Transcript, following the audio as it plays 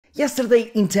Yesterday,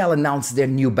 Intel announced their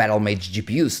new Battlemage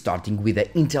GPUs, starting with the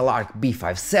Intel Arc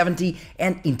B570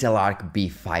 and Intel Arc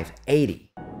B580.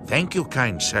 Thank you,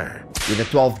 kind sir. With the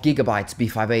 12GB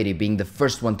B580 being the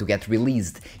first one to get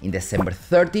released in December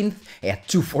 13th at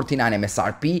 $249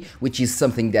 MSRP, which is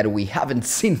something that we haven't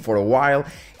seen for a while,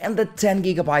 and the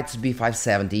 10GB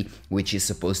B570, which is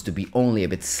supposed to be only a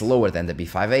bit slower than the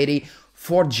B580,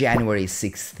 for January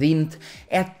 16th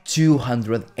at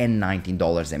 $219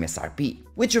 MSRP,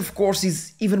 which of course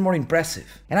is even more impressive.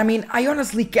 And I mean, I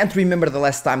honestly can't remember the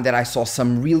last time that I saw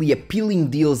some really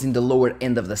appealing deals in the lower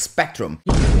end of the spectrum.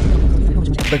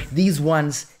 But these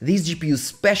GPUs,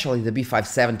 especially the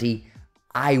B570,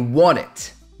 I want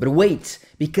it. But wait,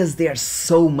 because they are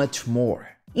so much more.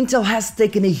 Intel has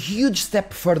taken a huge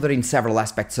step further in several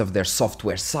aspects of their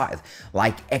software side,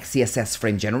 like XeSS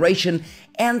frame generation,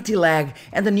 anti-lag,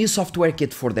 and a new software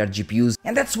kit for their GPUs,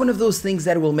 and that's one of those things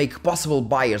that will make possible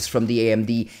buyers from the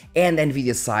AMD and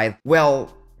Nvidia side,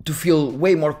 well, to feel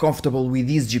way more comfortable with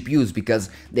these GPUs because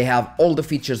they have all the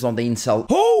features on the Intel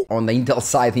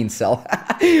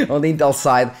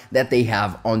side that they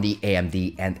have on the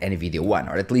AMD and Nvidia one,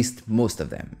 or at least most of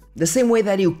them. The same way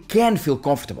that you can feel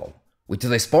comfortable with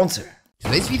today's sponsor.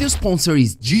 Today's video sponsor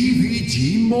is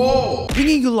GVG Mall,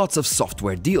 bringing you lots of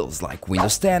software deals like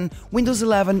Windows 10, Windows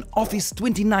 11, Office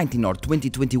 2019 or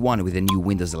 2021 with a new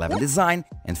Windows 11 design,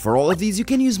 and for all of these you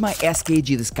can use my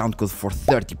SKG discount code for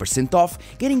 30% off,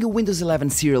 getting a Windows 11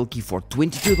 serial key for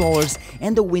 $22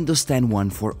 and a Windows 10 one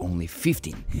for only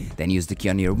 $15. Then use the key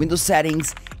on your Windows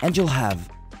settings and you'll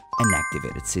have an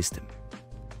activated system.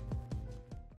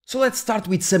 So let's start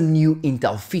with some new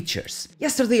Intel features.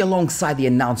 Yesterday, alongside the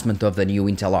announcement of the new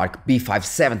Intel Arc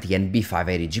B570 and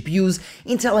B580 GPUs,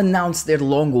 Intel announced their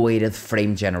long-awaited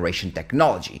frame generation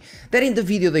technology. That in the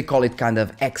video they call it kind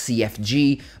of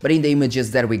XeFG, but in the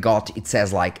images that we got it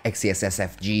says like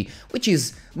XeSSFG, which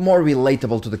is more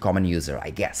relatable to the common user, I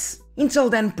guess.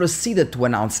 Intel then proceeded to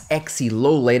announce Xe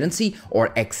Low Latency, or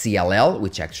XeLL,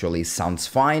 which actually sounds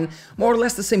fine, more or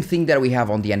less the same thing that we have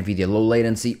on the Nvidia Low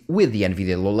Latency with the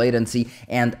Nvidia Low Latency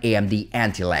and AMD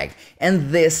Anti-Lag.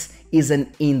 And this is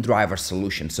an in-driver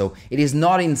solution, so it is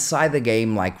not inside the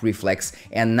game like Reflex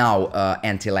and now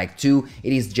Anti-Lag 2,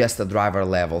 it is just a driver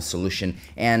level solution,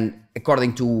 and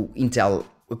according to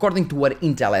what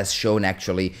Intel has shown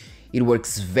actually, it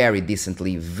works very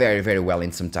decently, very well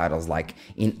in some titles like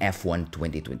in F1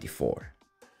 2024.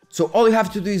 So all you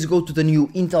have to do is go to the new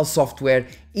Intel software,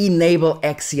 enable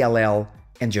XeLL,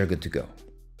 and you're good to go.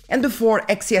 And before,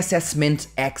 XeSS meant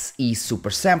Xe Super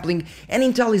Sampling, and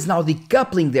Intel is now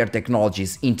decoupling their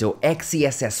technologies into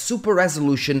XeSS Super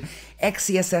Resolution,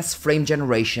 XeSS Frame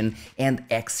Generation, and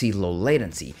Xe Low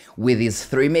Latency, with these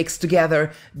three mixed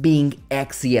together being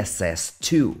XeSS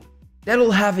 2. That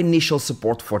will have initial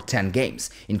support for 10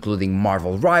 games, including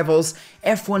Marvel Rivals,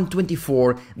 F1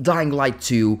 24, Dying Light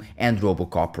 2, and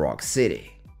Robocop Rogue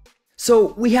City.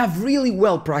 So we have really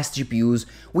well-priced GPUs,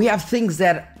 we have things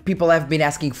that people have been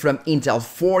asking from Intel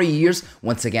for years,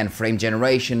 once again frame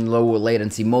generation, low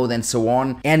latency mode and so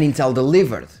on, and Intel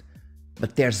delivered.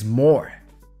 But there's more.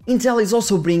 Intel is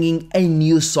also bringing a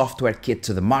new software kit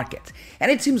to the market, and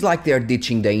it seems like they're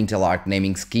ditching the Intel Arc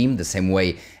naming scheme the same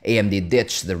way AMD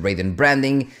ditched the Radeon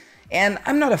branding, and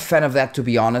I'm not a fan of that, to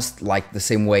be honest, like the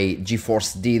same way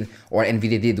GeForce did or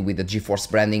Nvidia did with the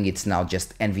GeForce branding. It's now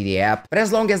just Nvidia app, but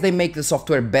as long as they make the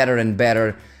software better and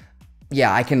better,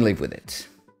 yeah, I can live with it.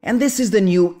 And this is the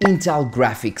new Intel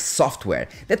graphics software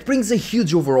that brings a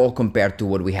huge overhaul compared to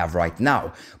what we have right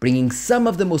now, bringing some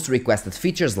of the most requested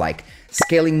features like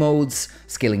scaling modes,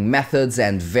 scaling methods,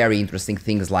 and very interesting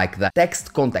things like the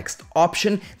text context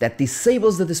option that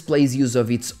disables the display's use of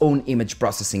its own image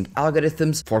processing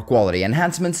algorithms for quality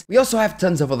enhancements. We also have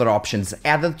tons of other options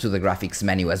added to the graphics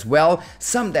menu as well,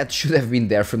 some that should have been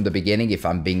there from the beginning if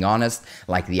I'm being honest,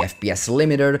 like the FPS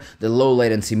limiter, the low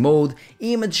latency mode,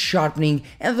 image sharpening,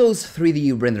 and those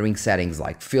 3D rendering settings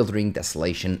like filtering,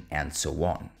 tessellation, and so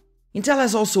on. Intel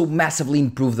has also massively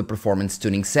improved the performance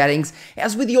tuning settings,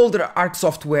 as with the older Arc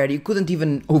software you couldn't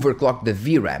even overclock the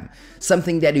VRAM,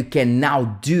 something that you can now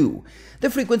do. The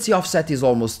frequency offset is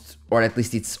almost, or at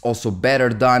least it's also better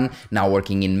done, now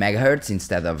working in megahertz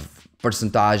instead of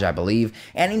percentage, I believe,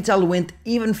 and Intel went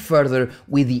even further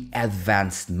with the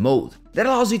advanced mode. That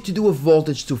allows you to do a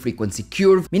voltage to frequency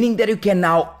curve, meaning that you can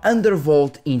now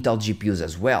undervolt Intel GPUs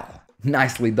as well.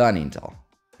 Nicely done, Intel.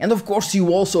 And of course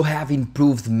you also have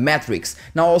improved metrics,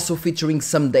 now also featuring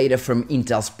some data from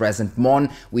Intel's present Mon,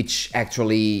 which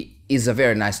actually is a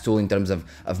very nice tool in terms of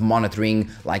monitoring,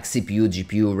 like CPU,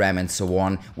 GPU, RAM and so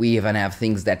on. We even have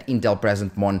things that Intel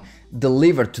present Mon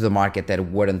delivered to the market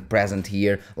that weren't present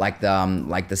here, like the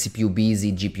CPU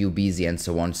busy, GPU busy and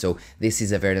so on. So this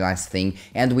is a very nice thing,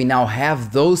 and we now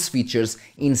have those features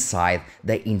inside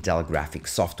the Intel graphics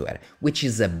software, which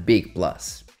is a big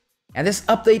plus. And this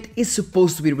update is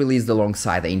supposed to be released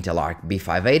alongside the Intel Arc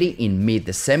B580 in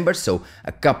mid-December, so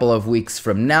a couple of weeks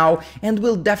from now, and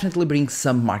will definitely bring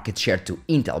some market share to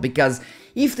Intel, because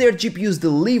if their GPUs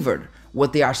delivered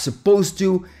what they are supposed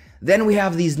to, then we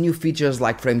have these new features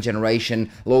like frame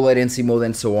generation, low latency mode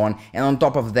and so on, and on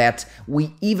top of that,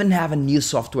 we even have a new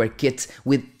software kit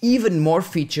with even more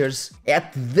features.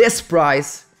 At this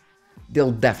price,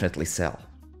 they'll definitely sell.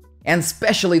 And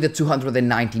especially the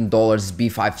 $219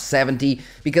 B570,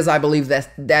 because I believe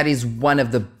that is one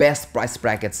of the best price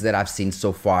brackets that I've seen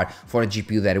so far for a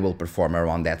GPU that will perform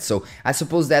around that. So I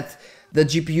suppose that the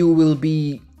GPU will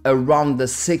be around the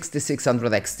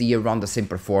 6600 XT, around the same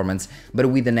performance, but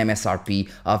with an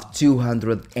MSRP of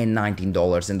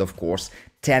 $219, and of course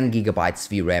 10 gigabytes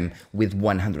VRAM with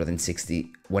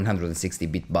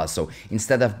 160-bit bus. So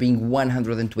instead of being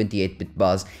 128-bit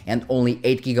bus and only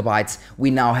 8 gigabytes, we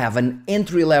now have an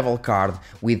entry-level card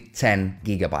with 10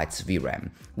 gigabytes VRAM,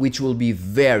 which will be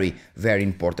very, very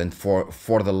important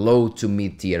for the low to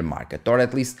mid-tier market, or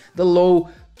at least the low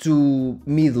to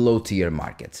mid-low tier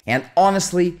market. And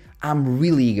honestly, I'm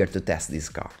really eager to test these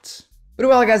cards. But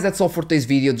well guys, that's all for today's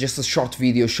video, just a short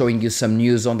video showing you some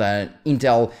news on the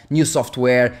Intel new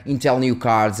software, Intel new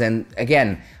cards, and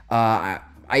again, I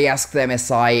asked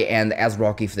MSI and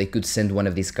ASRock if they could send one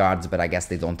of these cards, but I guess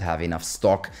they don't have enough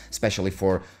stock, especially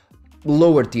for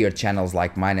lower tier channels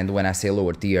like mine. And when I say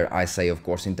lower tier, I say of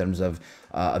course in terms of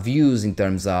views, in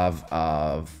terms of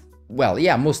well,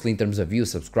 yeah, mostly in terms of views,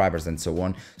 subscribers and so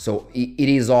on. So it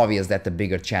is obvious that the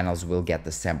bigger channels will get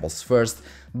the samples first.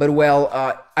 But well,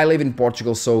 I live in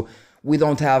Portugal, so we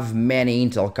don't have many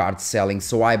Intel cards selling,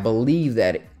 so I believe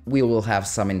that we will have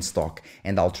some in stock,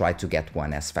 and I'll try to get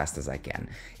one as fast as I can.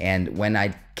 And when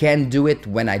I can do it,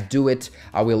 when I do it,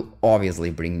 I will obviously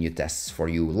bring new tests for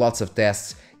you. Lots of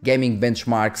tests, gaming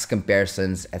benchmarks,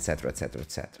 comparisons, etc, etc,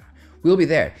 etc. We'll be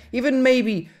there, even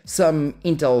maybe some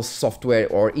Intel software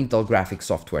or Intel graphics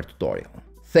software tutorial.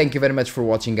 Thank you very much for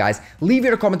watching guys, leave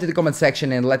your comment in the comment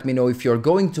section and let me know if you're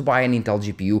going to buy an Intel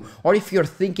GPU or if you're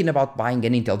thinking about buying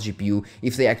an Intel GPU,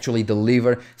 if they actually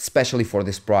deliver, especially for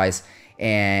this price.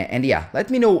 And yeah, let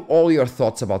me know all your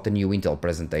thoughts about the new Intel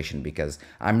presentation, because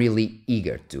I'm really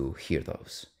eager to hear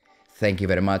those. Thank you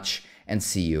very much and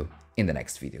see you in the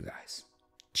next video guys.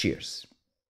 Cheers.